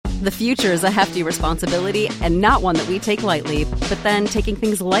The future is a hefty responsibility and not one that we take lightly. But then taking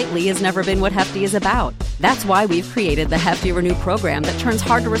things lightly has never been what Hefty is about. That's why we've created the Hefty Renew program that turns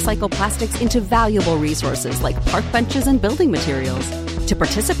hard-to-recycle plastics into valuable resources like park benches and building materials. To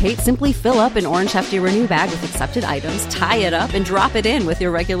participate, simply fill up an orange Hefty Renew bag with accepted items, tie it up, and drop it in with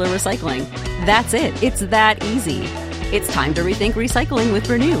your regular recycling. That's it. It's that easy. It's time to rethink recycling with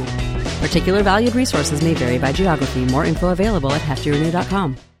Renew. Particular valued resources may vary by geography. More info available at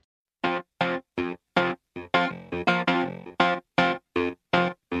heftyrenew.com.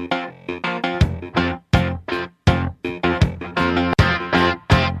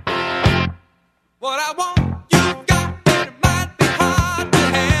 What I want, you got, and it might be hard to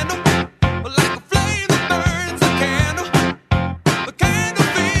handle, but like a flame that burns a candle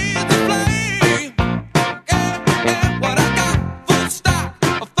feeds the flame. Yeah, what I got, full stock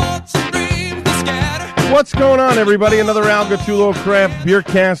of thoughts and dreams to scatter. What's going on, everybody? Another Al Gattullo Craft Beer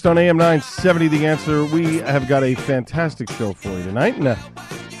Cast on AM 970 The Answer. We have got a fantastic show for you tonight, and a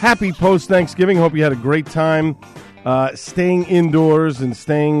happy post-Thanksgiving. Hope you had a great time. Staying indoors and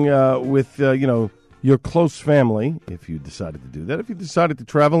staying with, your close family, if you decided to do that. If you decided to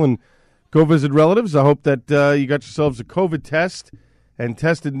travel and go visit relatives, I hope that you got yourselves a COVID test and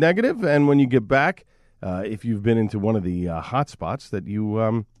tested negative. And when you get back, if you've been into one of the hot spots, that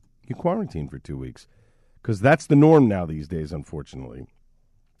you quarantine for 2 weeks. Because that's the norm now these days, unfortunately.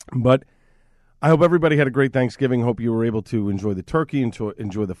 But I hope everybody had a great Thanksgiving. Hope you were able to enjoy the turkey,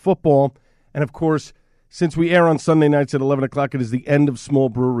 enjoy the football. And, of course, since we air on Sunday nights at 11 o'clock, it is the end of Small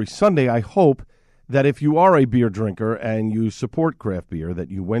Brewery Sunday. I hope that if you are a beer drinker and you support craft beer, that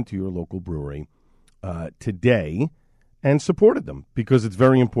you went to your local brewery today and supported them, because it's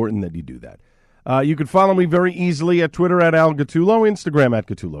very important that you do that. You can follow me very easily at Twitter at Al Gattullo, Instagram at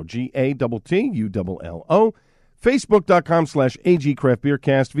Gattullo, GATTULLO, Facebook.com/AG Craft Beer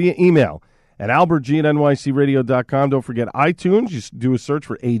Cast, via email at albertg@nycradio.com. Don't forget iTunes. Just do a search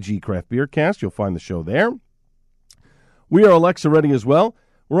for AG Craft Beer Cast. You'll find the show there. We are Alexa ready as well.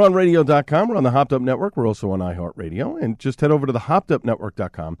 We're on radio.com. We're on the Hopped Up Network. We're also on iHeartRadio. And just head over to the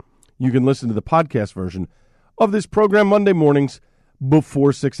hoppedupnetwork.com. You can listen to the podcast version of this program Monday mornings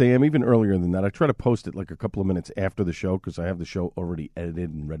before 6 a.m., even earlier than that. I try to post it like a couple of minutes after the show because I have the show already edited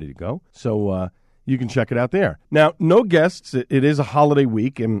and ready to go. So you can check it out there. Now, no guests. It is a holiday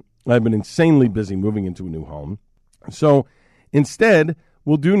week, and I've been insanely busy moving into a new home. So instead,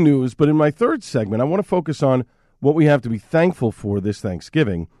 we'll do news. But in my third segment, I want to focus on what we have to be thankful for this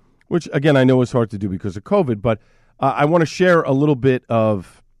Thanksgiving, which, again, I know is hard to do because of COVID. But I want to share a little bit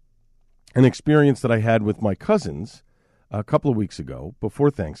of an experience that I had with my cousins a couple of weeks ago before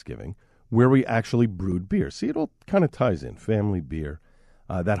Thanksgiving, where we actually brewed beer. See, it all kind of ties in, family beer,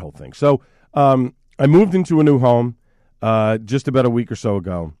 that whole thing. So I moved into a new home just about a week or so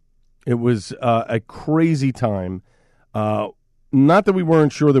ago. It was a crazy time. Not that we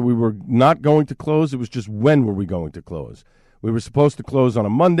weren't sure that we were not going to close. It was just, when were we going to close? We were supposed to close on a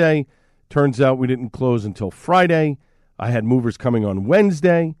Monday. Turns out we didn't close until Friday. I had movers coming on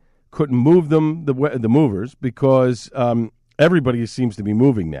Wednesday. Couldn't move them, the movers, because everybody seems to be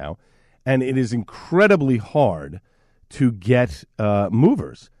moving now. And it is incredibly hard to get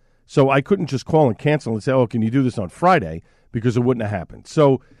movers. So I couldn't just call and cancel and say, oh, can you do this on Friday? Because it wouldn't have happened.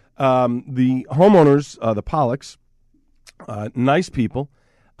 So the homeowners, the Pollocks, nice people,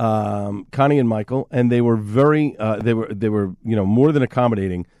 Connie and Michael, and they were very, they were more than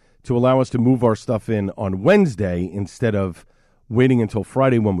accommodating to allow us to move our stuff in on Wednesday instead of waiting until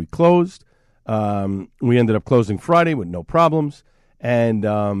Friday when we closed. We ended up closing Friday with no problems, and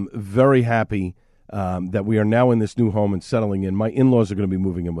very happy that we are now in this new home and settling in. My in-laws are going to be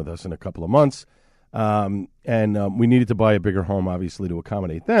moving in with us in a couple of months, and we needed to buy a bigger home, obviously, to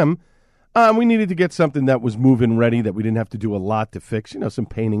accommodate them. We needed to get something that was move-in ready, that we didn't have to do a lot to fix, some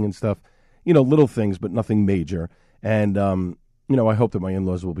painting and stuff, little things, but nothing major. And, I hope that my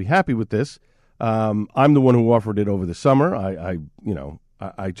in-laws will be happy with this. I'm the one who offered it over the summer. I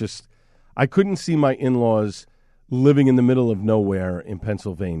couldn't see my in-laws living in the middle of nowhere in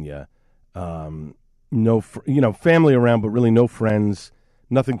Pennsylvania. No, family around, but really no friends,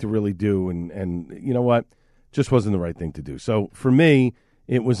 nothing to really do. And you know what? Just wasn't the right thing to do. So for me,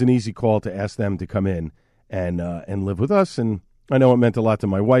 it was an easy call to ask them to come in and live with us. And I know it meant a lot to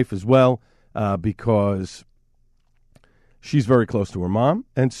my wife as well, because she's very close to her mom.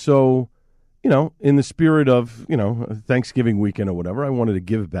 And so, in the spirit of, Thanksgiving weekend or whatever, I wanted to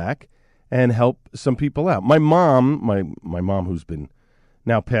give back and help some people out. My mom, my mom, who's been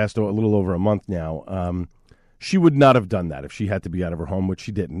now passed a little over a month now, she would not have done that if she had to be out of her home, which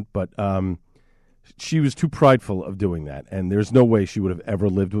she didn't. But she was too prideful of doing that, and there's no way she would have ever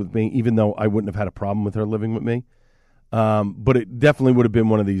lived with me, even though I wouldn't have had a problem with her living with me. But it definitely would have been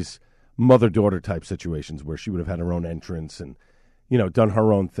one of these mother-daughter type situations where she would have had her own entrance and, done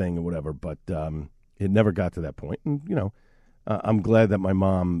her own thing or whatever. But it never got to that point. And, I'm glad that my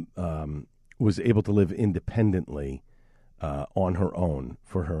mom was able to live independently on her own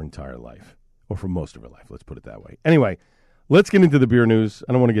for her entire life, or for most of her life. Let's put it that way. Anyway, let's get into the beer news.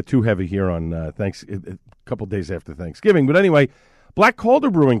 I don't want to get too heavy here on a couple days after Thanksgiving. But anyway, Black Calder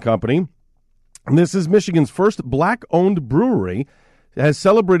Brewing Company, and this is Michigan's first black-owned brewery, has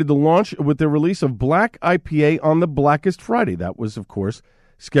celebrated the launch with their release of Black IPA on the Blackest Friday. That was, of course,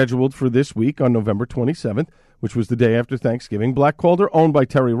 scheduled for this week on November 27th, which was the day after Thanksgiving. Black Calder, owned by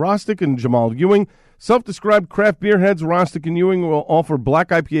Terry Rostick and Jamal Ewing. Self-described craft beer heads Rostick and Ewing will offer Black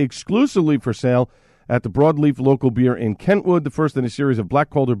IPA exclusively for sale at the Broadleaf Local Beer in Kentwood, the first in a series of Black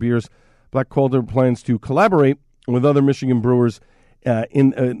Calder beers. Black Calder plans to collaborate with other Michigan brewers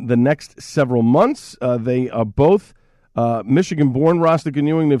in the next several months. They are both Michigan-born. Rostick and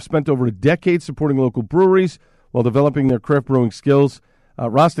Ewing have spent over a decade supporting local breweries while developing their craft brewing skills.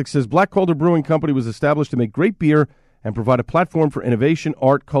 Rostick says Black Calder Brewing Company was established to make great beer and provide a platform for innovation,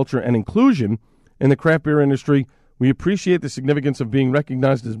 art, culture, and inclusion in the craft beer industry. We appreciate the significance of being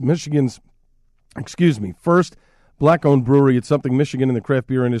recognized as Michigan's first black-owned brewery. It's something Michigan and the craft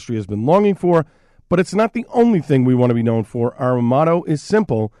beer industry has been longing for, but it's not the only thing we want to be known for. Our motto is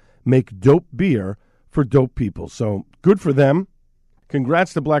simple: make dope beer for dope people. So good for them.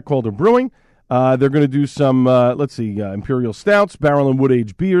 Congrats to Black Calder Brewing. They're going to do some, Imperial Stouts, barrel and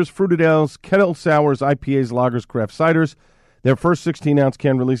wood-aged beers, fruited ales, kettle sours, IPAs, lagers, craft ciders. Their first 16-ounce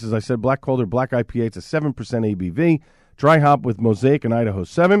can release, as I said, Black Calder Black IPA. It's a 7% ABV. Dry hop with Mosaic and Idaho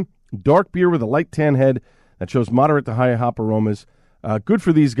 7. Dark beer with a light tan head that shows moderate to high hop aromas. Good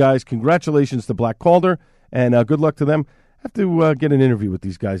for these guys. Congratulations to Black Calder, and good luck to them. I have to get an interview with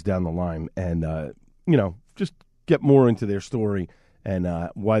these guys down the line and, just get more into their story and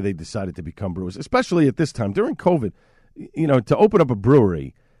why they decided to become brewers, especially at this time during COVID. To open up a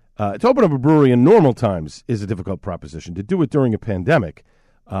brewery in normal times is a difficult proposition. To do it during a pandemic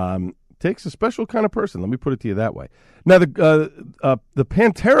takes a special kind of person. Let me put it to you that way. Now, the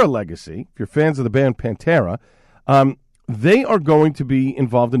Pantera legacy, if you're fans of the band Pantera, they are going to be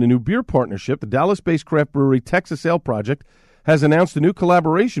involved in a new beer partnership. The Dallas-based craft brewery Texas Ale Project has announced a new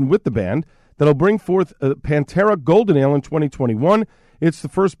collaboration with the band that'll bring forth Pantera Golden Ale in 2021. It's the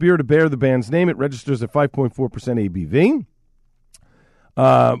first beer to bear the band's name. It registers at 5.4% ABV.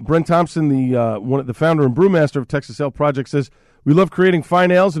 Brent Thompson, the founder and brewmaster of Texas Ale Project, says, "We love creating fine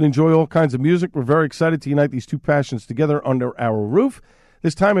ales and enjoy all kinds of music. We're very excited to unite these two passions together under our roof,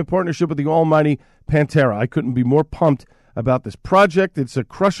 this time in partnership with the almighty Pantera. I couldn't be more pumped about this project. It's a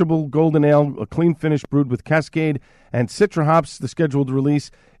crushable golden ale, a clean finish brewed with Cascade and Citra hops. The scheduled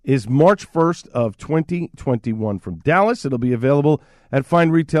release is March 1st of 2021 from Dallas. It'll be available at fine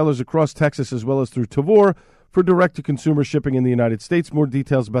retailers across Texas as well as through Tavour for direct-to-consumer shipping in the United States. More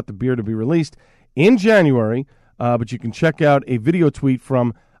details about the beer to be released in January, but you can check out a video tweet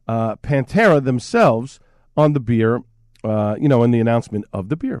from Pantera themselves on the beer, and the announcement of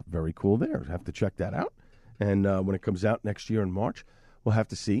the beer. Very cool there. Have to check that out. And when it comes out next year in March, we'll have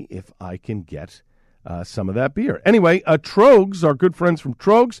to see if I can get some of that beer. Anyway, Trogs, our good friends from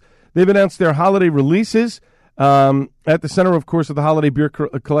Trogs, they've announced their holiday releases. At the center, of course, of the holiday beer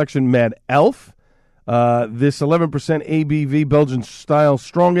collection, Mad Elf. This 11% ABV Belgian-style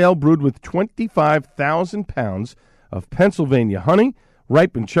strong ale brewed with 25,000 pounds of Pennsylvania honey,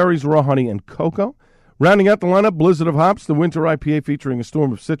 ripened cherries, raw honey, and cocoa. Rounding out the lineup, Blizzard of Hops, the winter IPA featuring a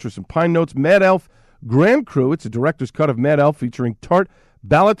storm of citrus and pine notes. Mad Elf Grand Cru, it's a director's cut of Mad Elf featuring tart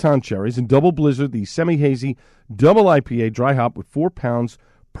Balaton cherries, and Double Blizzard, the semi-hazy double IPA dry hop with 4 pounds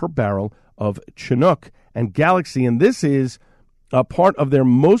per barrel of Chinook and Galaxy. And this is a part of their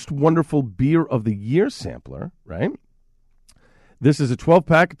Most Wonderful Beer of the Year sampler, right? This is a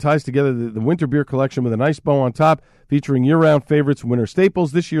 12-pack. It ties together the winter beer collection with a nice bow on top, featuring year-round favorites and winter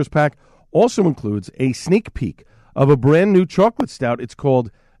staples. This year's pack also includes a sneak peek of a brand-new chocolate stout. It's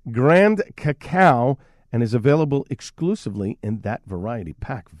called Grand Cacao and is available exclusively in that variety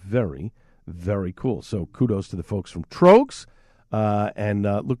pack. Very, very cool. So kudos to the folks from Trogs, and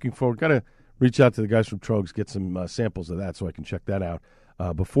looking forward. Got to reach out to the guys from Trogs, get some samples of that so I can check that out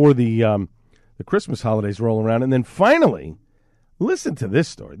before the Christmas holidays roll around. And then finally, listen to this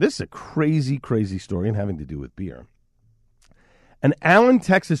story. This is a crazy, crazy story and having to do with beer. An Allen,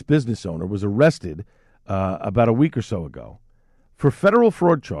 Texas business owner was arrested about a week or so ago for federal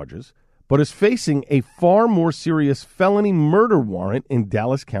fraud charges, but is facing a far more serious felony murder warrant in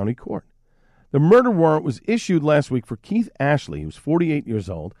Dallas County Court. The murder warrant was issued last week for Keith Ashley, who's 48 years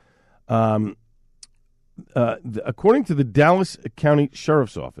old. According to the Dallas County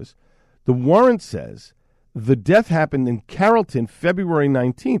Sheriff's Office, the warrant says the death happened in Carrollton February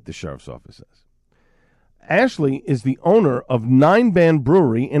 19th, the Sheriff's Office says. Ashley is the owner of Nine Band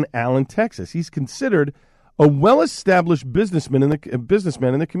Brewery in Allen, Texas. He's considered a well-established businessman in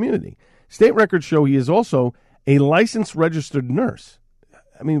the community. State records show he is also a licensed registered nurse.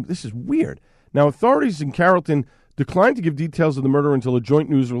 I mean, this is weird. Now, authorities in Carrollton declined to give details of the murder until a joint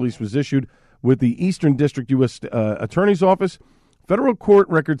news release was issued with the Eastern District U.S. Attorney's Office. Federal court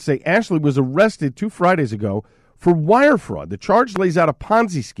records say Ashley was arrested 2 Fridays ago for wire fraud. The charge lays out a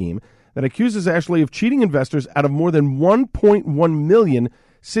Ponzi scheme that accuses Ashley of cheating investors out of more than $1.1 million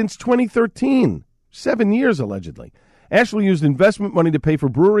since 2013. 7 years, allegedly. Ashley used investment money to pay for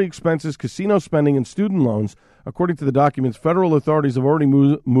brewery expenses, casino spending, and student loans. According to the documents, federal authorities have already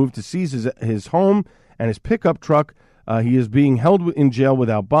moved to seize his home and his pickup truck. He is being held in jail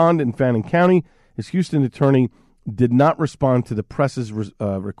without bond in Fannin County. His Houston attorney did not respond to the press's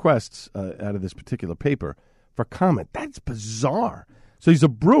requests out of this particular paper for comment. That's bizarre. So he's a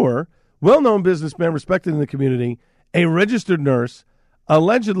brewer, well-known businessman, respected in the community, a registered nurse,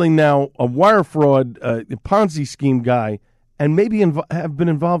 allegedly now a wire fraud Ponzi scheme guy, and maybe have been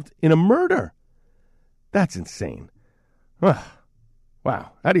involved in a murder. That's insane. Wow.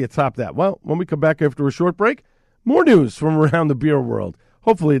 How do you top that? Well, when we come back after a short break, more news from around the beer world.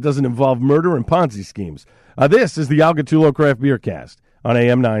 Hopefully it doesn't involve murder and Ponzi schemes. This is the Al Gattullo Craft Beer Cast on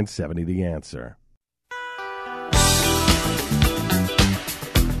AM 970 The Answer.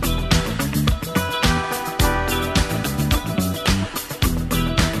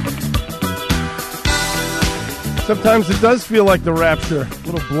 Sometimes it does feel like the rapture.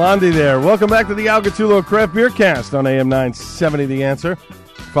 Little Blondie there. Welcome back to the Al Gattullo Craft Beer Cast on AM 970 The Answer.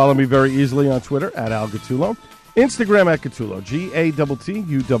 Follow me very easily on Twitter at Al Gattullo. Instagram at Gattullo,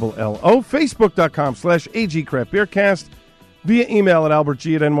 G-A-T-T-U-L-L-O. Facebook.com/AG Craft Beer Cast. Via email at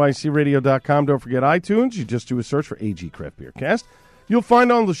albertg@nycradio.com. Don't forget iTunes. You just do a search for AG Craft Beer Cast. You'll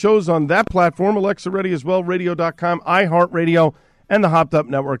find all the shows on that platform. Alexa Ready as well, radio.com, iHeartRadio, and the Hopped Up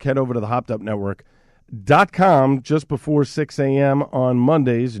Network. Head over to the hoppedupnetwork.com just before 6 a.m. on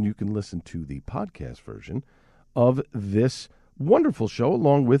Mondays, and you can listen to the podcast version of this wonderful show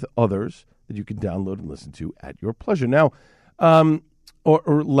along with others that you can download and listen to at your pleasure. Now,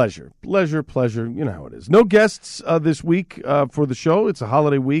 or leisure. Pleasure, you know how it is. No guests this week for the show. It's a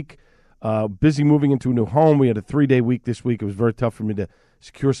holiday week. Busy moving into a new home. We had a 3-day week this week. It was very tough for me to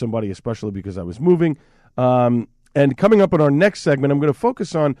secure somebody, especially because I was moving. And coming up in our next segment, I'm going to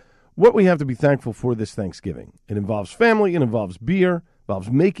focus on what we have to be thankful for this Thanksgiving. It involves family. It involves beer. It involves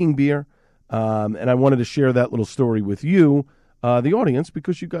making beer. And I wanted to share that little story with you, the audience,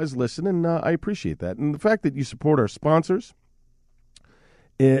 because you guys listen, and I appreciate that. And the fact that you support our sponsors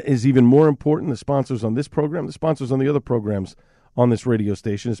is even more important. The sponsors on this program, the sponsors on the other programs on this radio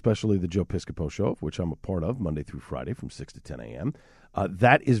station, especially the Joe Piscopo Show, which I'm a part of Monday through Friday from 6 to 10 a.m.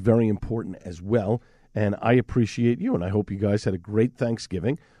 That is very important as well, and I appreciate you, and I hope you guys had a great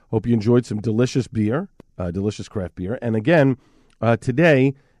Thanksgiving. Hope you enjoyed some delicious beer, delicious craft beer. And again,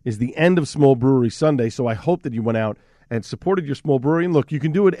 today is the end of Small Brewery Sunday, so I hope that you went out and supported your small brewery. And look, you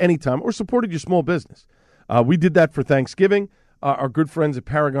can do it anytime, or supported your small business. We did that for Thanksgiving. Our good friends at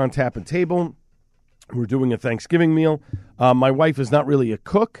Paragon Tap and Table, we're doing a Thanksgiving meal. My wife is not really a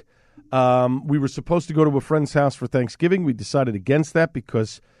cook. We were supposed to go to a friend's house for Thanksgiving. We decided against that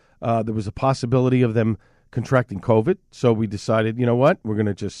because there was a possibility of them contracting COVID. So we decided, you know what, we're going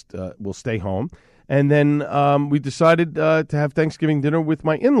to just, we'll stay home. And then we decided to have Thanksgiving dinner with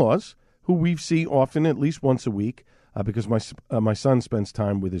my in-laws, who we see often, at least once a week, because my son spends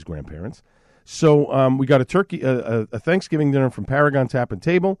time with his grandparents. So we got a Thanksgiving dinner from Paragon Tap and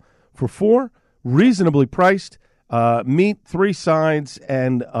Table for 4, reasonably priced, meat, 3 sides,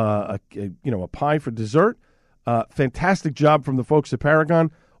 and a pie for dessert. Fantastic job from the folks at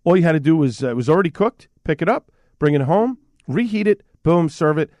Paragon. All you had to do was it was already cooked. Pick it up, bring it home, reheat it, boom,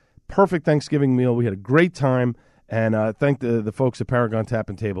 serve it. Perfect Thanksgiving meal. We had a great time, and thank the folks at Paragon Tap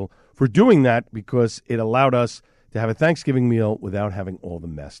and Table for doing that, because it allowed us to have a Thanksgiving meal without having all the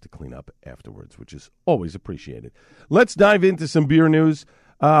mess to clean up afterwards, which is always appreciated. Let's dive into some beer news.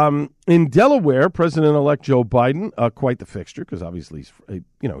 In Delaware, President-elect Joe Biden, quite the fixture, because obviously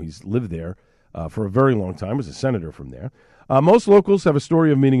he's lived there for a very long time, was a senator from there. Most locals have a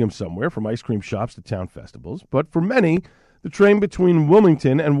story of meeting him somewhere, from ice cream shops to town festivals. But for many, the train between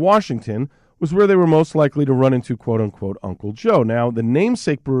Wilmington and Washington was where they were most likely to run into, quote-unquote, Uncle Joe. Now, the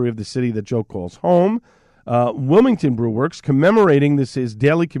namesake brewery of the city that Joe calls home, Wilmington Brew Works, commemorating his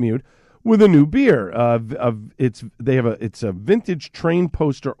daily commute, with a new beer. It's a vintage train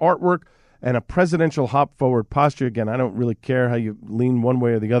poster artwork and a presidential hop-forward posture. Again, I don't really care how you lean one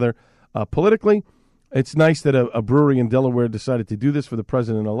way or the other politically. It's nice that a brewery in Delaware decided to do this for the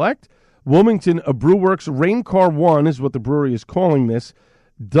president-elect. Wilmington Brewworks Rain Car 1 is what the brewery is calling this.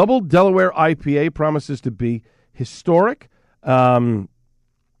 Double Delaware IPA promises to be historic. I'll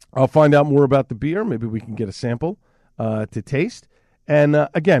find out more about the beer. Maybe we can get a sample to taste. And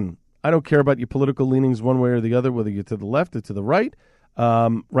again, I don't care about your political leanings one way or the other, whether you're to the left or to the right.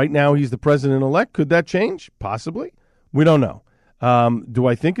 Right now, he's the president-elect. Could that change? Possibly. We don't know. Do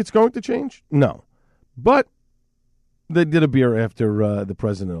I think it's going to change? No. But they did a beer after the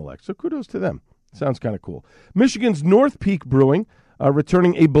president-elect, so kudos to them. Sounds kind of cool. Michigan's North Peak Brewing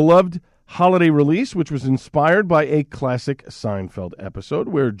returning a beloved holiday release, which was inspired by a classic Seinfeld episode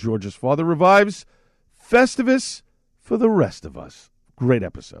where George's father revives Festivus for the rest of us. Great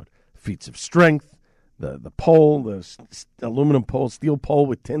episode. Feats of strength, the pole, the aluminum pole, steel pole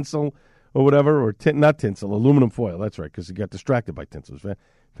with tinsel or whatever, or not tinsel, aluminum foil. That's right, because he got distracted by tinsel.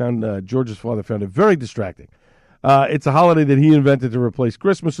 George's father found it very distracting. It's a holiday that he invented to replace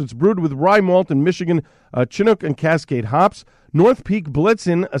Christmas. It's brewed with rye malt and Michigan Chinook and Cascade hops. North Peak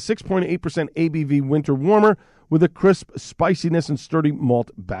Blitzen, a 6.8% ABV winter warmer with a crisp spiciness and sturdy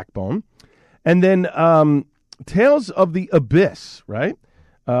malt backbone. And then Tales of the Abyss, right?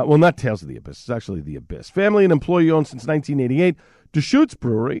 Well, not Tales of the Abyss. It's actually The Abyss. Family and employee-owned since 1988. Deschutes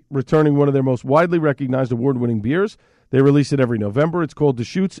Brewery, returning one of their most widely recognized award-winning beers. They release it every November. It's called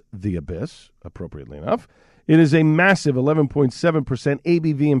Deschutes The Abyss, appropriately enough. It is a massive 11.7%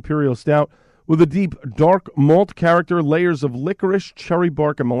 ABV Imperial Stout with a deep, dark malt character, layers of licorice, cherry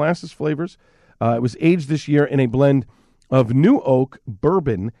bark, and molasses flavors. It was aged this year in a blend of new oak,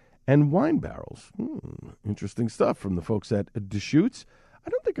 bourbon, and wine barrels. Interesting stuff from the folks at Deschutes. I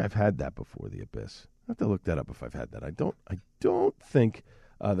don't think I've had that before, The Abyss. I have to look that up if I've had that. I don't think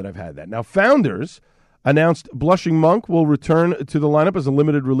that I've had that. Now, Founders announced Blushing Monk will return to the lineup as a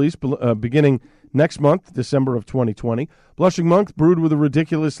limited release beginning next month, December of 2020. Blushing Monk, brewed with a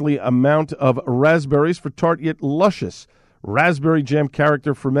ridiculously amount of raspberries for tart yet luscious raspberry jam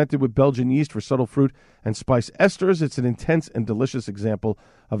character, fermented with Belgian yeast for subtle fruit and spice esters. It's an intense and delicious example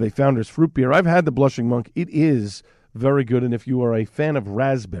of a Founders fruit beer. I've had the Blushing Monk. It is very good, and if you are a fan of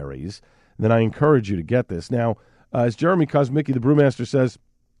raspberries, then I encourage you to get this. Now, as Jeremy Kosmicki, the brewmaster, says,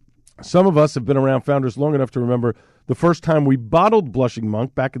 some of us have been around Founders long enough to remember the first time we bottled Blushing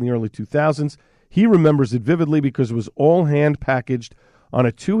Monk back in the early 2000s. He remembers it vividly because it was all hand-packaged on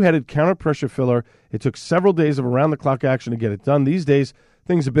a two-headed counter-pressure filler. It took several days of around-the-clock action to get it done. These days,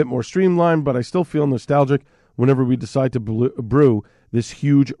 things are a bit more streamlined, but I still feel nostalgic whenever we decide to brew this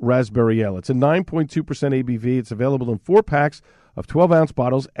huge raspberry ale. It's a 9.2% ABV. It's available in 4 packs of 12-ounce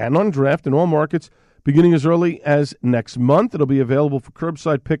bottles and on draft in all markets beginning as early as next month. It'll be available for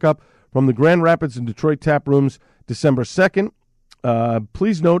curbside pickup from the Grand Rapids and Detroit tap rooms December 2nd.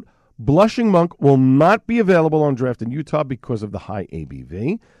 Please note, Blushing Monk will not be available on draft in Utah because of the high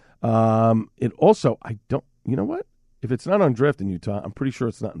ABV. It also, you know what? If it's not on draft in Utah, I'm pretty sure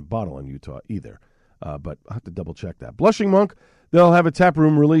it's not in bottle in Utah either. But I'll have to double check that. Blushing Monk, they'll have a tap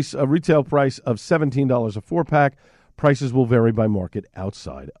room release, a retail price of $17 a 4-pack. Prices will vary by market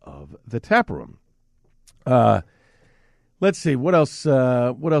outside of the tap room. Let's see, what else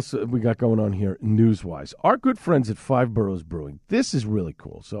we got going on here news-wise? Our good friends at Five Boroughs Brewing. This is really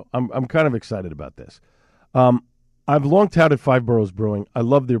cool, so I'm kind of excited about this. I've long touted Five Boroughs Brewing. I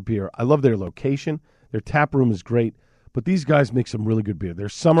love their beer. I love their location. Their tap room is great, but these guys make some really good beer. Their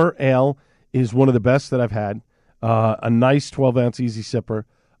summer ale is one of the best that I've had. A nice 12-ounce easy sipper.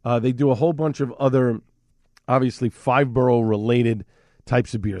 They do a whole bunch of other, obviously, Five Borough-related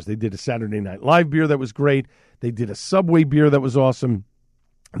types of beers. They did a Saturday Night Live beer that was great. They did a Subway beer that was awesome.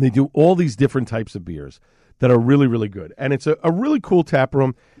 And they do all these different types of beers that are really, really good. And it's a really cool tap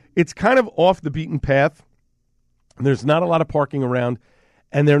room. It's kind of off the beaten path. There's not a lot of parking around,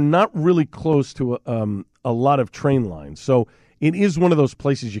 and they're not really close to a lot of train lines. So it is one of those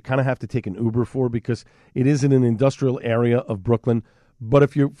places you kind of have to take an Uber for because it is in an industrial area of Brooklyn. But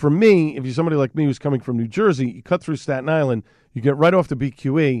if you're somebody like me who's coming from New Jersey, you cut through Staten Island, you get right off the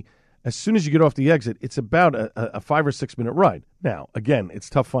BQE. As soon as you get off the exit, it's about a 5 or 6 minute ride. Now, again,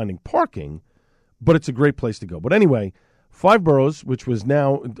 it's tough finding parking, but it's a great place to go. But anyway, Five Boroughs, which was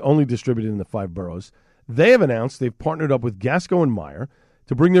now only distributed in the 5 boroughs, they have announced they've partnered up with Gasco and Meyer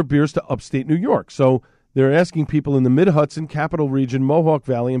to bring their beers to upstate New York. So they're asking people in the Mid-Hudson, Capital Region, Mohawk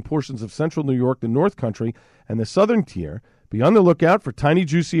Valley, and portions of central New York, the North Country, and the Southern Tier, be on the lookout for Tiny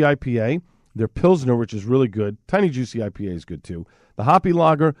Juicy IPA, their Pilsner, which is really good. Tiny Juicy IPA is good, too. The Hoppy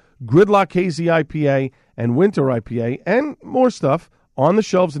Lager, Gridlock Hazy IPA, and Winter IPA, and more stuff on the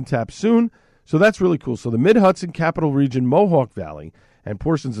shelves and tap soon. So that's really cool. So the Mid-Hudson Capital Region, Mohawk Valley, and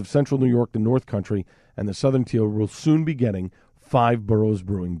portions of central New York, the North Country, and the Southern Tier will soon be getting Five Boroughs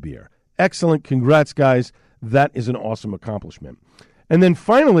Brewing beer. Excellent. Congrats, guys. That is an awesome accomplishment. And then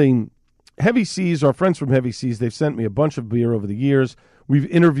finally, Heavy Seas, our friends from Heavy Seas, they've sent me a bunch of beer over the years. We've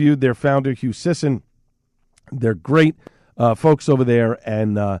interviewed their founder, Hugh Sisson. They're great folks over there,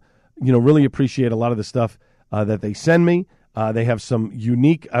 and really appreciate a lot of the stuff that they send me. They have some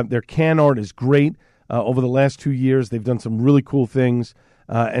unique, their can art is great. Over the last 2 years, they've done some really cool things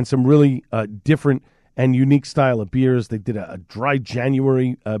and some really different and unique style of beers. They did a dry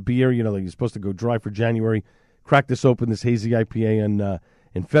January beer. You're supposed to go dry for January. Crack this open, this hazy IPA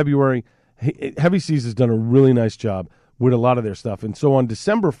in February. Heavy Seas has done a really nice job with a lot of their stuff. And so on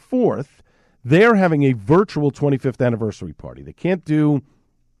December 4th, they're having a virtual 25th anniversary party. They can't do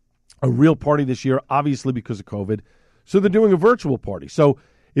a real party this year, obviously because of COVID. So they're doing a virtual party. So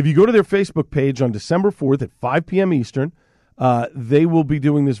if you go to their Facebook page on December 4th at 5 p.m. Eastern, they will be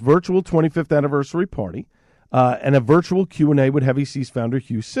doing this virtual 25th anniversary party and a virtual Q&A with Heavy Seas founder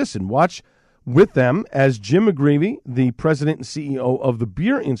Hugh Sisson. Watch with them as Jim McGreevy, the president and CEO of the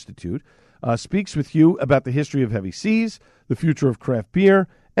Beer Institute, speaks with Hugh about the history of Heavy Seas, the future of craft beer,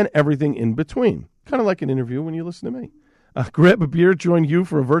 and everything in between. Kind of like an interview when you listen to me. Grab a beer, join Hugh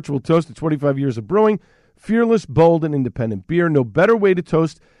for a virtual toast to 25 years of brewing. Fearless, bold, and independent beer. No better way to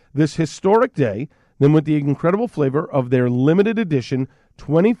toast this historic day than with the incredible flavor of their limited edition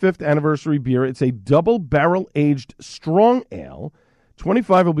 25th anniversary beer. It's a double barrel-aged strong ale.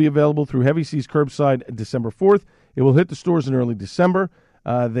 25 will be available through Heavy Seas curbside December 4th. It will hit the stores in early December.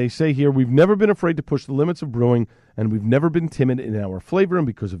 They say here, we've never been afraid to push the limits of brewing, and we've never been timid in our flavor, and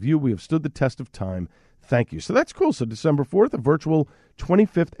because of you, we have stood the test of time. Thank you. So that's cool. So December 4th, a virtual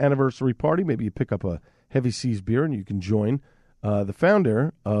 25th anniversary party. Maybe you pick up a Heavy Seas beer, and you can join the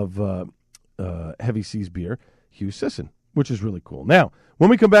founder of Heavy Seas Beer, Hugh Sisson, which is really cool. Now, when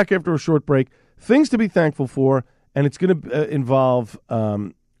we come back after a short break, things to be thankful for, and it's going to involve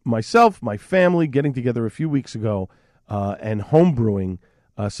myself, my family, getting together a few weeks ago and home brewing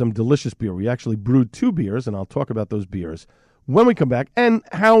some delicious beer. We actually brewed 2 beers, and I'll talk about those beers when we come back, and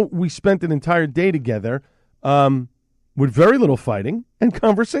how we spent an entire day together with very little fighting and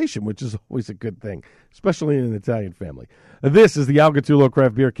conversation, which is always a good thing, especially in an Italian family. This is the Al Gattullo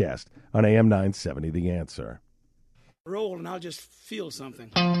Craft Beer Cast on AM 970, The Answer. Roll, and I'll just feel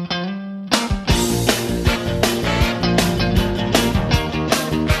something.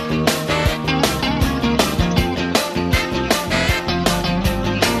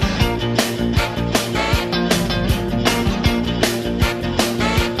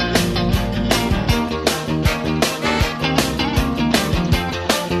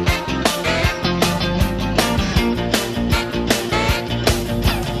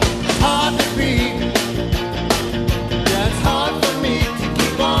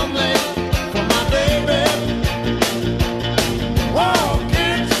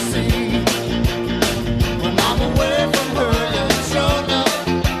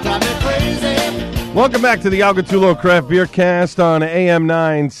 Welcome back to the Al Gattullo Craft Beer Cast on AM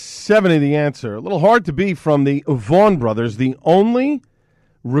 970, The Answer. A little hard to beat from the Vaughan brothers, the only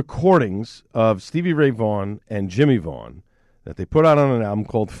recordings of Stevie Ray Vaughan and Jimmy Vaughan that they put out on an album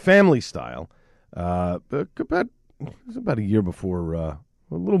called Family Style. It was about a year before, a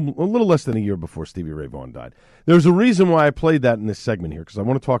little less than a year before Stevie Ray Vaughan died. There's a reason why I played that in this segment here, because I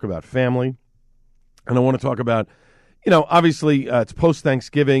want to talk about family, and I want to talk about, obviously it's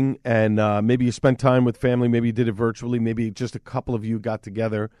post-Thanksgiving, and maybe you spent time with family, maybe you did it virtually, maybe just a couple of you got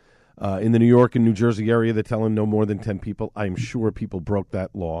together in the New York and New Jersey area. They're telling no more than 10 people. I'm sure people broke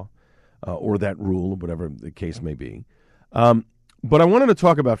that law or that rule, whatever the case may be. But I wanted to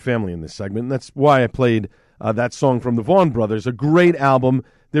talk about family in this segment, and that's why I played that song from the Vaughan brothers, a great album.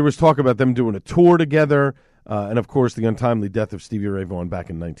 There was talk about them doing a tour together, and, of course, the untimely death of Stevie Ray Vaughan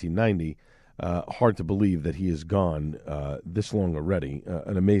back in 1990. Hard to believe that he is gone this long already.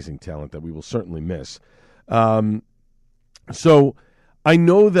 An amazing talent that we will certainly miss. So I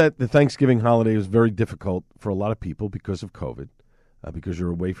know that the Thanksgiving holiday is very difficult for a lot of people because of COVID, because you're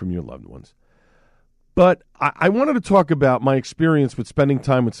away from your loved ones. But I wanted to talk about my experience with spending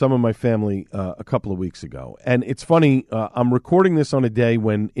time with some of my family a couple of weeks ago. And it's funny, I'm recording this on a day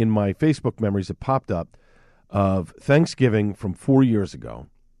when in my Facebook memories it popped up of Thanksgiving from 4 years ago.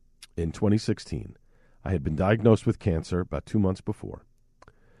 In 2016, I had been diagnosed with cancer about 2 months before,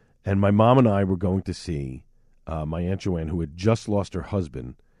 and my mom and I were going to see my Aunt Joanne, who had just lost her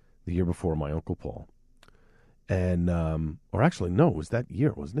husband the year before, my Uncle Paul. And, or actually, no, it was that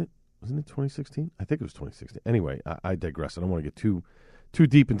year, wasn't it? Wasn't it 2016? I think it was 2016. Anyway, I digress. I don't want to get too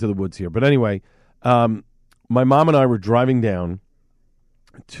deep into the woods here. But anyway, my mom and I were driving down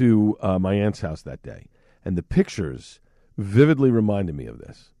to my aunt's house that day. And the pictures vividly reminded me of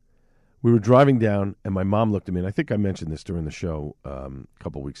this. We were driving down, and my mom looked at me, and I think I mentioned this during the show a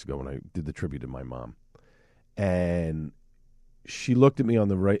couple weeks ago when I did the tribute to my mom. And she looked at me on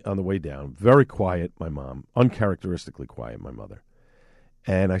the way down, very quiet, my mom, uncharacteristically quiet, my mother.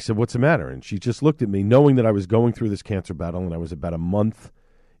 And I said, "What's the matter?" And she just looked at me, knowing that I was going through this cancer battle, and I was about a month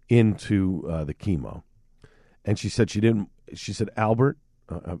into the chemo. And she said, "Albert,"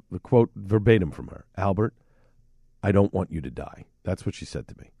 the quote verbatim from her, "Albert, I don't want you to die." That's what she said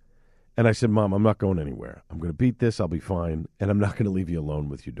to me. And I said, "Mom, I'm not going anywhere. I'm going to beat this. I'll be fine. And I'm not going to leave you alone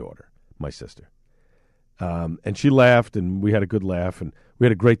with your daughter, my sister." And she laughed, and we had a good laugh, and we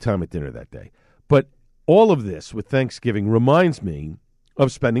had a great time at dinner that day. But all of this with Thanksgiving reminds me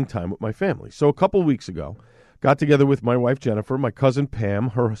of spending time with my family. So a couple of weeks ago, got together with my wife, Jennifer, my cousin Pam,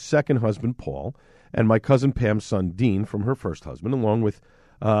 her second husband, Paul, and my cousin Pam's son, Dean, from her first husband, along with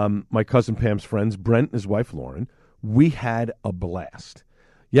my cousin Pam's friends, Brent and his wife, Lauren. We had a blast.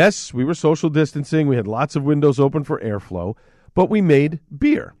 Yes, we were social distancing. We had lots of windows open for airflow, but we made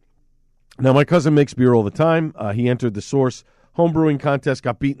beer. Now, my cousin makes beer all the time. He entered the Source homebrewing contest,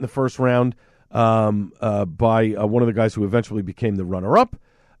 got beat in the first round by one of the guys who eventually became the runner-up.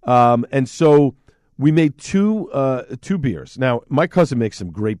 And so we made two beers. Now, my cousin makes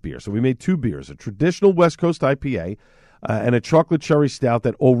some great beer. So we made two beers, a traditional West Coast IPA and a chocolate cherry stout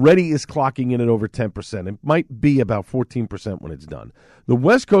that already is clocking in at over 10%. It might be about 14% when it's done. The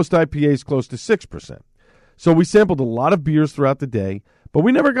West Coast IPA is close to 6%. So we sampled a lot of beers throughout the day, but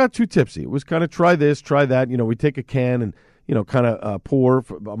we never got too tipsy. It was kind of try this, try that. You know, we take a can and, you know, kind of pour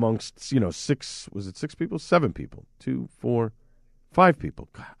amongst, you know, six people? 7 people. 2, 4, 5 people.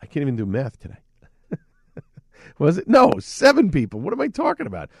 God, I can't even do math today. Was it? No, 7 people. What am I talking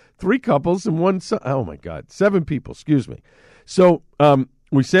about? 3 couples and 1 son. Oh, my God. 7 people. Excuse me. So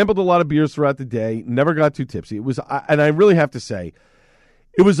we sampled a lot of beers throughout the day, never got too tipsy. It was, and I really have to say,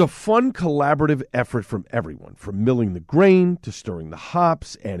 it was a fun collaborative effort from everyone, from milling the grain to stirring the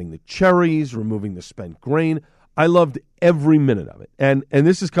hops, adding the cherries, removing the spent grain. I loved every minute of it. And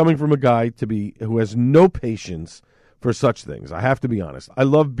this is coming from a guy who has no patience for such things. I have to be honest. I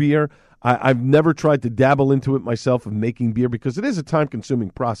love beer. I've never tried to dabble into it myself of making beer because it is a time-consuming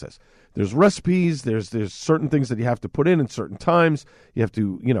process. There's recipes. There's certain things that you have to put in at certain times. You have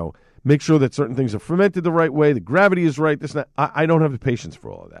to, you know, make sure that certain things are fermented the right way, the gravity is right. This and that. I don't have the patience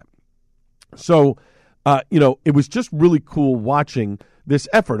for all of that. So, you know, it was just really cool watching this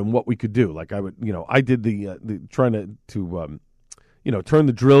effort and what we could do. Like I did the trying to turn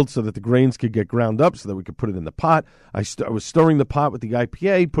the drill so that the grains could get ground up so that we could put it in the pot. I was stirring the pot with the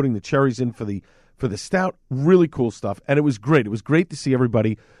IPA, putting the cherries in for the stout. Really cool stuff. And it was great. It was great to see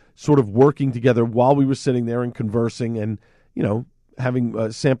everybody sort of working together while we were sitting there and conversing and, you know,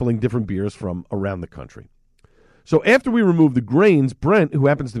 having sampling different beers from around the country. So after we removed the grains, Brent, who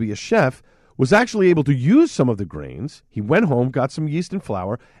happens to be a chef, was actually able to use some of the grains. He went home, got some yeast and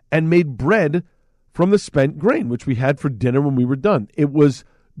flour, and made bread from the spent grain, which we had for dinner when we were done. It was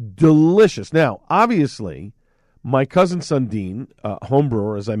delicious. Now, obviously, my cousin's son, Dean, home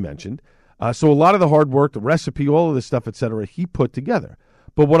brewer, as I mentioned, so a lot of the hard work, the recipe, all of this stuff, etc., he put together.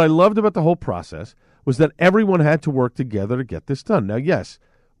 But what I loved about the whole process was that everyone had to work together to get this done. Now, yes,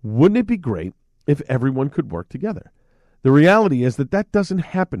 wouldn't it be great if everyone could work together? The reality is that doesn't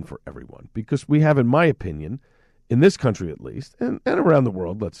happen for everyone because we have, in my opinion, in this country at least, and around the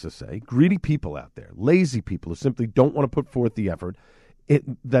world, let's just say, greedy people out there, lazy people who simply don't want to put forth the effort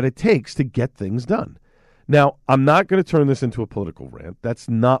that it takes to get things done. Now, I'm not going to turn this into a political rant. That's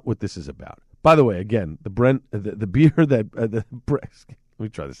not what this is about. By the way, again, the beer that let me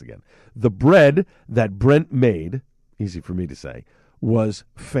try this again. The bread that Brent made, easy for me to say, was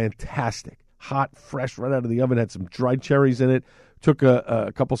fantastic. Hot, fresh, right out of the oven, had some dried cherries in it. Took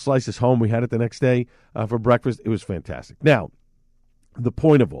a couple slices home. We had it the next day for breakfast. It was fantastic. Now, the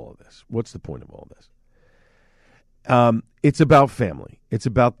point of all of this, what's the point of all of this? It's about family. It's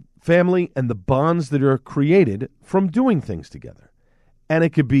about family and the bonds that are created from doing things together. And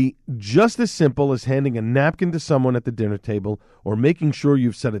it could be just as simple as handing a napkin to someone at the dinner table or making sure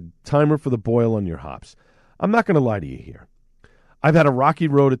you've set a timer for the boil on your hops. I'm not going to lie to you here. I've had a rocky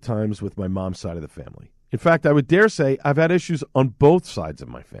road at times with my mom's side of the family. In fact, I would dare say I've had issues on both sides of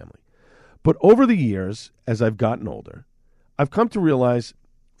my family. But over the years, as I've gotten older, I've come to realize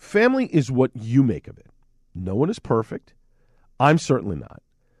family is what you make of it. No one is perfect. I'm certainly not.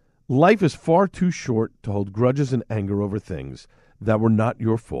 Life is far too short to hold grudges and anger over things that were not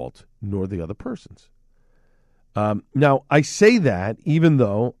your fault nor the other person's. Now, I say that even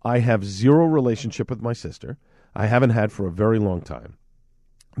though I have zero relationship with my sister. I haven't had for a very long time.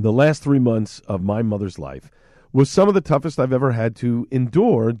 The last 3 months of my mother's life was some of the toughest I've ever had to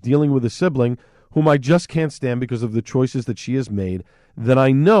endure, dealing with a sibling whom I just can't stand because of the choices that she has made that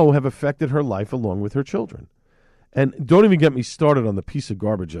I know have affected her life along with her children. And don't even get me started on the piece of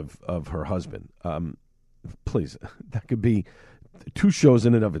garbage of her husband. Please, that could be 2 shows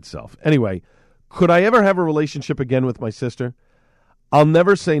in and of itself. Anyway, could I ever have a relationship again with my sister? I'll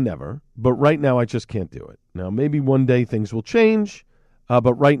never say never, but right now I just can't do it. Now, maybe one day things will change,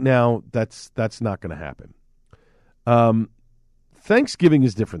 but right now that's not going to happen. Thanksgiving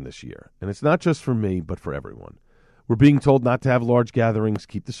is different this year, and it's not just for me, but for everyone. We're being told not to have large gatherings,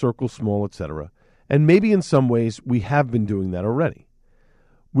 keep the circle small, etc. And maybe in some ways we have been doing that already.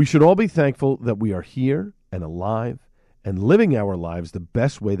 We should all be thankful that we are here and alive and living our lives the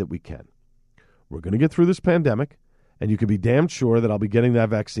best way that we can. We're going to get through this pandemic, and you can be damn sure that I'll be getting that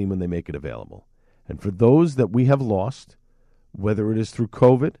vaccine when they make it available. And for those that we have lost, whether it is through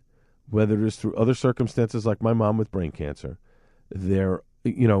COVID, whether it is through other circumstances like my mom with brain cancer, we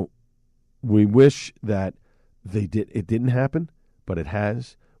wish that it didn't happen, but it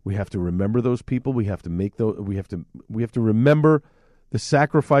has. We have to remember those people. We have to make those. We have to remember the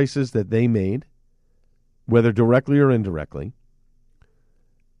sacrifices that they made, whether directly or indirectly.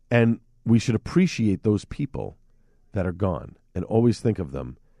 And we should appreciate those people that are gone and always think of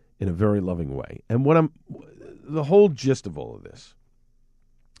them in a very loving way. And the whole gist of all of this,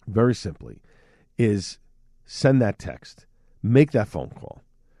 very simply, is send that text, make that phone call,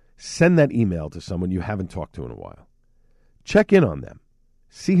 send that email to someone you haven't talked to in a while. Check in on them.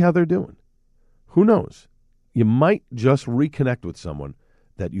 See how they're doing. Who knows? You might just reconnect with someone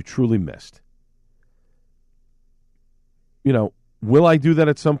that you truly missed. Will I do that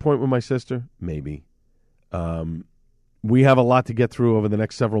at some point with my sister? Maybe. We have a lot to get through over the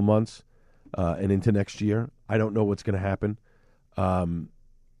next several months and into next year. I don't know what's going to happen.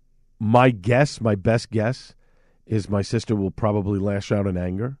 My best guess, is my sister will probably lash out in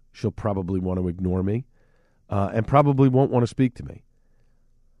anger. She'll probably want to ignore me and probably won't want to speak to me.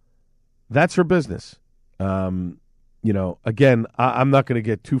 That's her business. Again, I'm not going to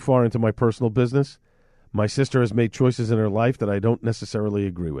get too far into my personal business. My sister has made choices in her life that I don't necessarily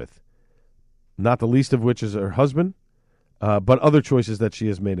agree with, not the least of which is her husband, but other choices that she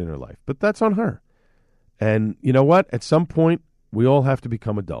has made in her life. But that's on her. And you know what? At some point, we all have to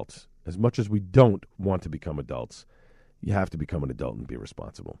become adults. As much as we don't want to become adults, you have to become an adult and be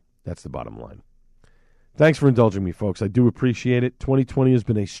responsible. That's the bottom line. Thanks for indulging me, folks. I do appreciate it. 2020 has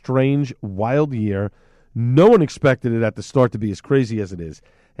been a strange, wild year. No one expected it at the start to be as crazy as it is,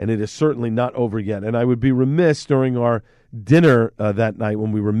 and it is certainly not over yet. And I would be remiss during our dinner that night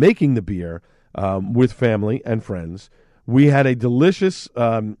when we were making the beer with family and friends. We had a delicious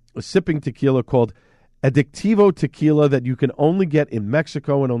sipping tequila called Adictivo Tequila that you can only get in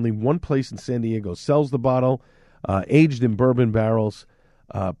Mexico, and only one place in San Diego sells the bottle, aged in bourbon barrels.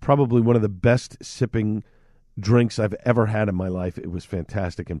 Probably one of the best sipping drinks I've ever had in my life. It was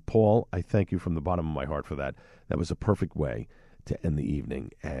fantastic. And Paul, I thank you from the bottom of my heart for that. That was a perfect way to end the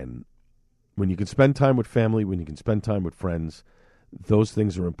evening. And when you can spend time with family, when you can spend time with friends, those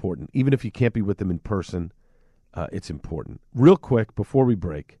things are important. Even if you can't be with them in person, it's important. Real quick, before we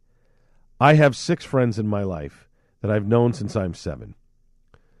break, I have 6 friends in my life that I've known since I'm 7.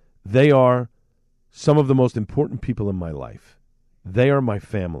 They are some of the most important people in my life. They are my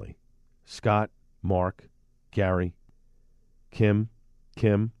family. Scott, Mark, Gary, Kim,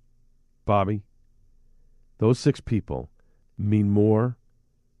 Bobby. Those 6 people mean more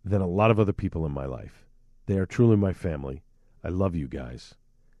than a lot of other people in my life. They are truly my family. I love you guys.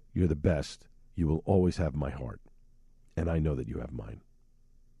 You're the best. You will always have my heart. And I know that you have mine.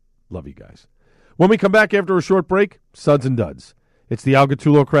 Love you guys. When we come back after a short break, Suds and Duds. It's the Al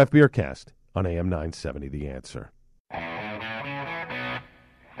Gattullo Craft Beer Cast on AM 970, The Answer.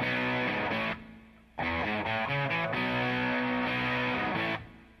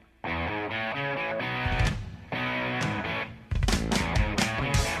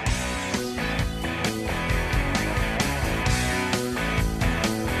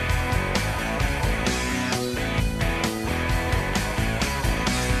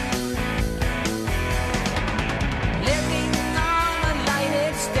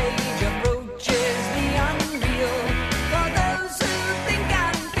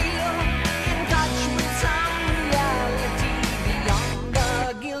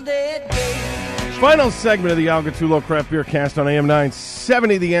 Final segment of the Al Gattullo Craft Beer Cast on AM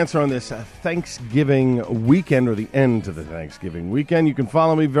 970. The answer on this Thanksgiving weekend, or the end to the Thanksgiving weekend. You can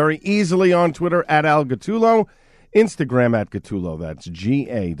follow me very easily on Twitter at Al Gattullo, Instagram at Gattullo. That's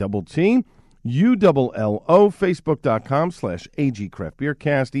GATTULLO, Facebook.com/AG Craft Beer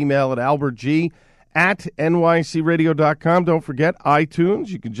Cast. Email at albertg@nycradio.com. Don't forget iTunes.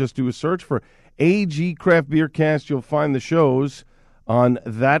 You can just do a search for AG Craft Beer Cast. You'll find the shows on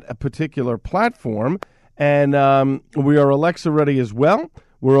that particular platform. And we are Alexa ready as well.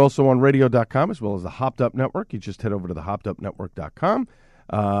 We're also on radio.com as well as the Hopped Up Network. You just head over to the hoppedupnetwork.com.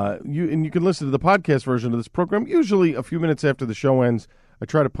 You can listen to the podcast version of this program usually a few minutes after the show ends. I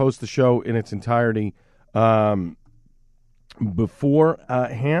try to post the show in its entirety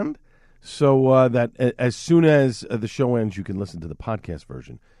beforehand, so that as soon as the show ends, you can listen to the podcast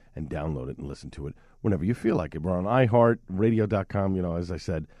version and download it and listen to it whenever you feel like it. We're on iHeart, radio.com. As I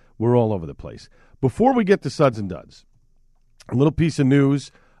said, we're all over the place. Before we get to Suds and Duds, a little piece of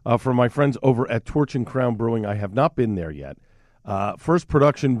news from my friends over at Torch and Crown Brewing. I have not been there yet. First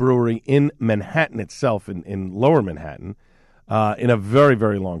production brewery in Manhattan itself, in lower Manhattan, in a very,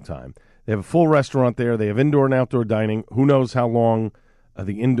 very long time. They have a full restaurant there. They have indoor and outdoor dining. Who knows how long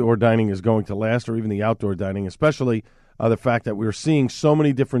the indoor dining is going to last, or even the outdoor dining, especially the fact that we're seeing so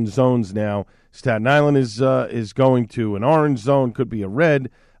many different zones now. Staten Island is going to an orange zone, could be a red.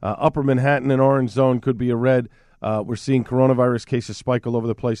 Upper Manhattan, an orange zone, could be a red. We're seeing coronavirus cases spike all over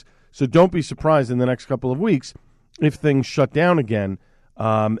the place. So don't be surprised in the next couple of weeks if things shut down again,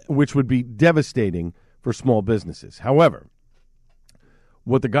 which would be devastating for small businesses. However,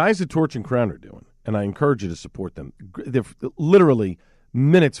 what the guys at Torch and Crown are doing, and I encourage you to support them, they're literally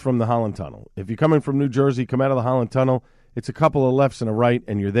minutes from the Holland Tunnel. If you're coming from New Jersey, come out of the Holland Tunnel. It's a couple of lefts and a right,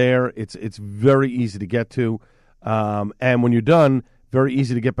 and you're there. It's very easy to get to. And when you're done, very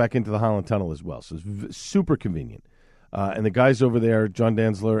easy to get back into the Holland Tunnel as well. So it's super convenient. And the guys over there, John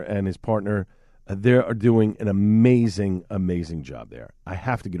Danzler and his partner, they are doing an amazing, amazing job there. I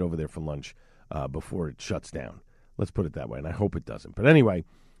have to get over there for lunch before it shuts down. Let's put it that way, and I hope it doesn't. But anyway,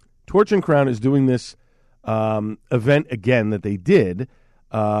 Torch and Crown is doing this event again that they did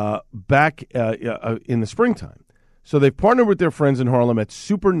back in the springtime. So they've partnered with their friends in Harlem at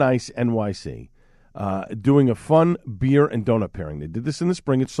Super Nice NYC, doing a fun beer and donut pairing. They did this in the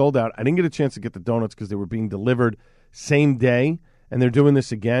spring. It sold out. I didn't get a chance to get the donuts because they were being delivered same day, and they're doing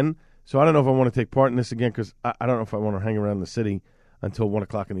this again. So I don't know if I want to take part in this again because I don't know if I want to hang around the city until 1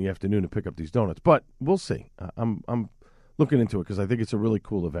 o'clock in the afternoon to pick up these donuts. But we'll see. I'm looking into it because I think it's a really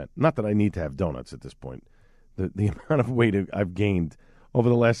cool event. Not that I need to have donuts at this point. The amount of weight I've gained over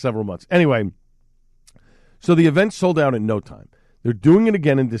the last several months. Anyway, so the event sold out in no time. They're doing it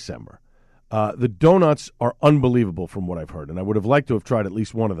again in December. The donuts are unbelievable from what I've heard, and I would have liked to have tried at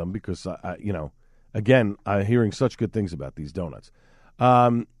least one of them because, again, I'm hearing such good things about these donuts.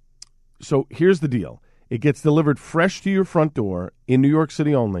 So here's the deal. It gets delivered fresh to your front door in New York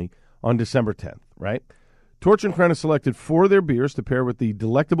City only on December 10th, right? Torch and Crown has selected 4 of their beers to pair with the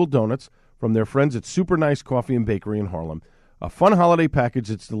delectable donuts from their friends at Super Nice Coffee and Bakery in Harlem. A fun holiday package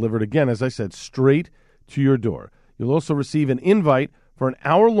that's delivered, again, as I said, straight to your door. You'll also receive an invite for an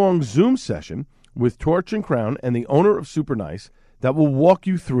hour-long Zoom session with Torch and Crown and the owner of Super Nice that will walk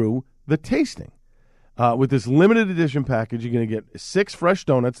you through the tasting. With this limited edition package, you're going to get 6 fresh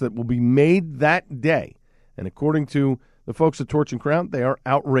donuts that will be made that day. And according to the folks at Torch and Crown, they are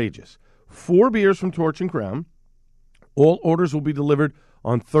outrageous. 4 beers from Torch and Crown. All orders will be delivered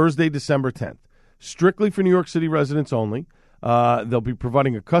on Thursday, December 10th. Strictly for New York City residents only. They'll be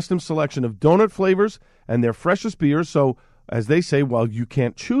providing a custom selection of donut flavors and their freshest beers. So, as they say, while you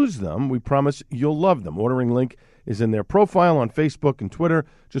can't choose them, we promise you'll love them. Ordering link is in their profile on Facebook and Twitter.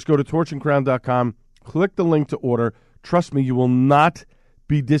 Just go to torchandcrown.com. Click the link to order. Trust me, you will not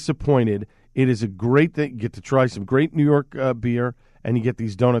be disappointed. It is a great thing. You get to try some great New York beer, and you get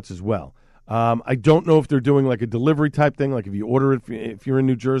these donuts as well. I don't know if they're doing like a delivery type thing, like if you order it if you're in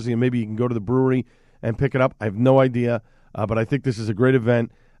New Jersey and maybe you can go to the brewery and pick it up. I have no idea, but I think this is a great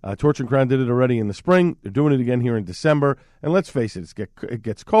event. Torch and Crown did it already in the spring. They're doing it again here in December. And let's face it, it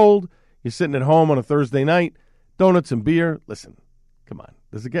gets cold. You're sitting at home on a Thursday night, donuts and beer. Listen, come on.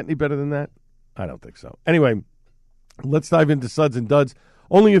 Does it get any better than that? I don't think so. Anyway, let's dive into Suds and Duds.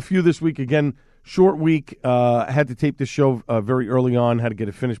 Only a few this week. Again, short week. I had to tape this show very early on. Had to get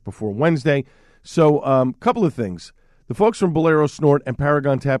it finished before Wednesday. So, couple of things. The folks from Bolero Snort and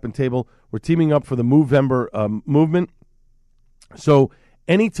Paragon Tap and Table were teaming up for the Movember movement. So,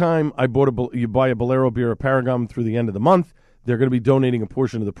 anytime you buy a Bolero beer or Paragon through the end of the month, they're going to be donating a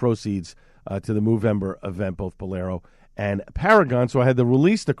portion of the proceeds to the Movember event, both Bolero and Paragon. So I had to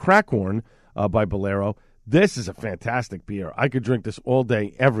release the Crackhorn by Bolero. This is a fantastic beer. I could drink this all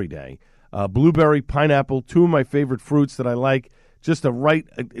day, every day. Blueberry, pineapple, two of my favorite fruits that I like. Just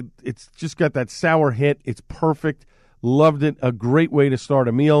it's just got that sour hit. It's perfect. Loved it. A great way to start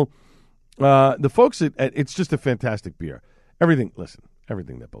a meal. The folks it's just a fantastic beer. Everything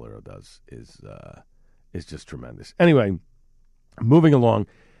that Bolero does is just tremendous. Anyway, moving along,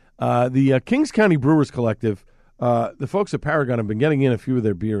 the Kings County Brewers Collective, the folks at Paragon have been getting in a few of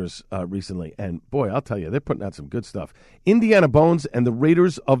their beers recently, and boy, I'll tell you, they're putting out some good stuff. Indiana Bones and the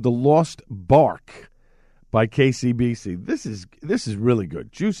Raiders of the Lost Bark by KCBC. This is really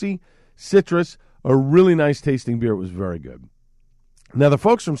good. Juicy, citrus, a really nice tasting beer. It was very good. Now, the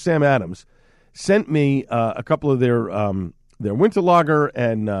folks from Sam Adams sent me a couple of their winter lager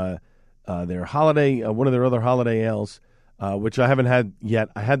and their holiday, one of their other holiday ales, which I haven't had yet.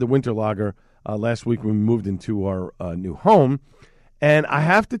 I had the winter lager last week when we moved into our new home. And I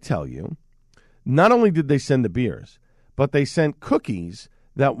have to tell you, not only did they send the beers, but they sent cookies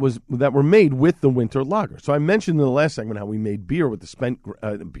that were made with the winter lager. So I mentioned in the last segment how we made beer with the spent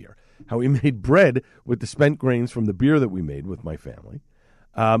how we made bread with the spent grains from the beer that we made with my family.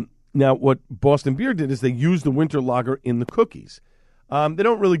 Now, what Boston Beer did is they used the winter lager in the cookies. They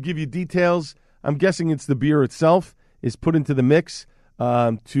don't really give you details. I'm guessing it's the beer itself is put into the mix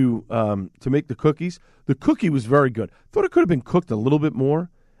to make the cookies. The cookie was very good. Thought it could have been cooked a little bit more.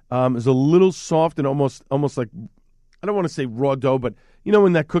 It was a little soft and almost like, I don't want to say raw dough, but you know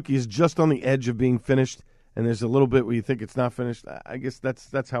when that cookie is just on the edge of being finished and there's a little bit where you think it's not finished? I guess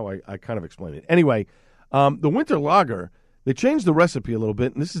that's how I kind of explain it. Anyway, the winter lager, they changed the recipe a little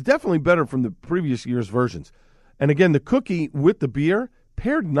bit, and this is definitely better from the previous year's versions. And again, the cookie with the beer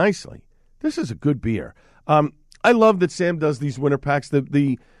paired nicely. This is a good beer. I love that Sam does these winter packs.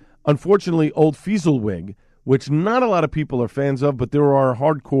 The unfortunately old Fieselwig, which not a lot of people are fans of, but there are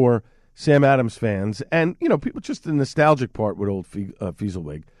hardcore Sam Adams fans, and people just the nostalgic part with old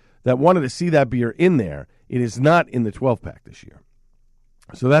Fieselwig that wanted to see that beer in there. It is not in the 12-pack this year,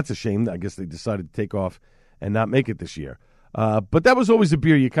 so that's a shame. I guess they decided to take off and not make it this year. But that was always a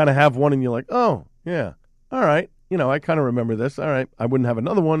beer you kind of have one and you're like, oh yeah, all right. I kind of remember this. All right, I wouldn't have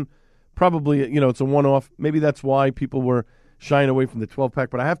another one. Probably, it's a one-off. Maybe that's why people were shying away from the 12-pack.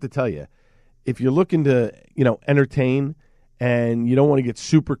 But I have to tell you, if you're looking to, entertain and you don't want to get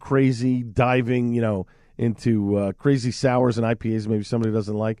super crazy diving, into crazy sours and IPAs maybe somebody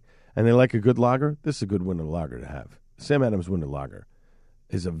doesn't like, and they like a good lager, this is a good winter lager to have. Sam Adams Winter Lager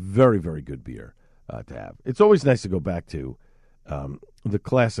is a very, very good beer to have. It's always nice to go back to the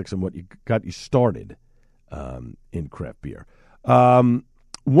classics and what got you started in craft beer.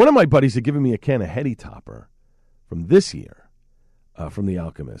 One of my buddies had given me a can of Heady Topper from this year, from The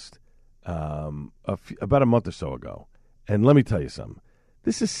Alchemist, about a month or so ago. And let me tell you something.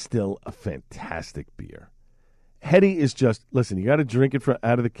 This is still a fantastic beer. Heady is just, listen, you got to drink it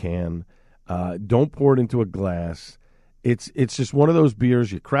out of the can. Don't pour it into a glass. It's just one of those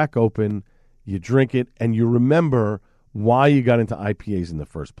beers you crack open, you drink it, and you remember why you got into IPAs in the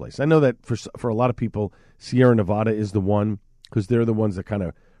first place. I know that for a lot of people, Sierra Nevada is the one, because they're the ones that kind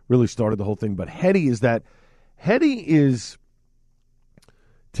of really started the whole thing. But Heady is,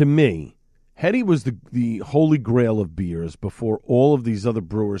 to me, Heady was the holy grail of beers before all of these other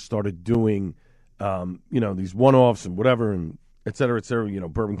brewers started doing, these one-offs and whatever, and et cetera,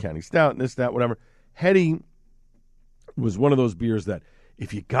 Bourbon County Stout and this, that, whatever. Heady was one of those beers that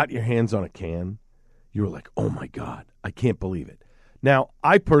if you got your hands on a can, you were like, oh, my God, I can't believe it. Now,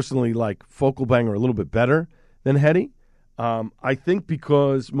 I personally like Focal Banger a little bit better than Heady. I think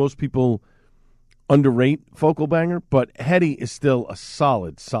because most people underrate Focal Banger, but Heady is still a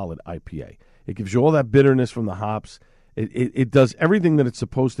solid IPA. It gives you all that bitterness from the hops. It does everything that it's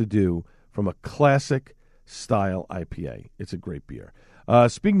supposed to do from a classic style IPA. It's a great beer.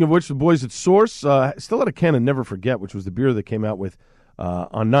 Speaking of which, the boys at Source still had a can of Never Forget, which was the beer they came out with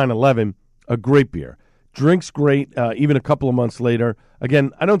on 9/11. A great beer. Drinks great, even a couple of months later.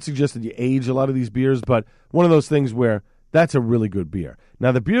 Again, I don't suggest that you age a lot of these beers, but one of those things where that's a really good beer.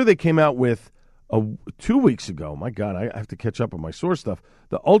 Now, the beer they came out with 2 weeks ago, my God, I have to catch up on my Source stuff.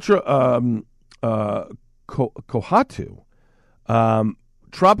 The Ultra Kohatu,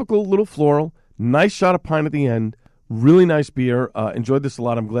 tropical, little floral, nice shot of pine at the end, really nice beer. Enjoyed this a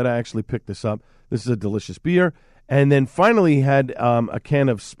lot. I'm glad I actually picked this up. This is a delicious beer. And then finally had a can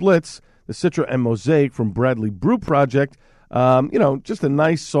of Splits, the Citra and Mosaic from Bradley Brew Project. Just a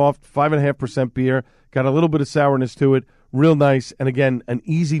nice, soft 5.5% beer. Got a little bit of sourness to it. Real nice. And again, an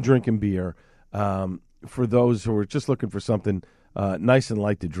easy drinking beer for those who are just looking for something nice and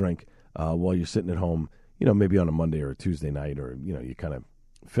light to drink while you're sitting at home, maybe on a Monday or a Tuesday night, or, you kind of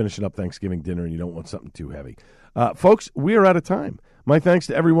finishing up Thanksgiving dinner and you don't want something too heavy. Folks, we are out of time. My thanks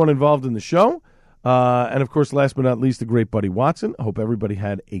to everyone involved in the show. And, of course, last but not least, the great Buddy Watson. I hope everybody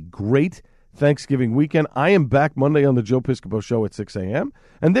had a great Thanksgiving weekend. I am back Monday on the Joe Piscopo Show at 6 a.m.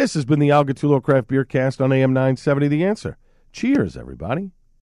 And this has been the Al Gattullo Craft Beer Cast on AM 970 The Answer. Cheers, everybody.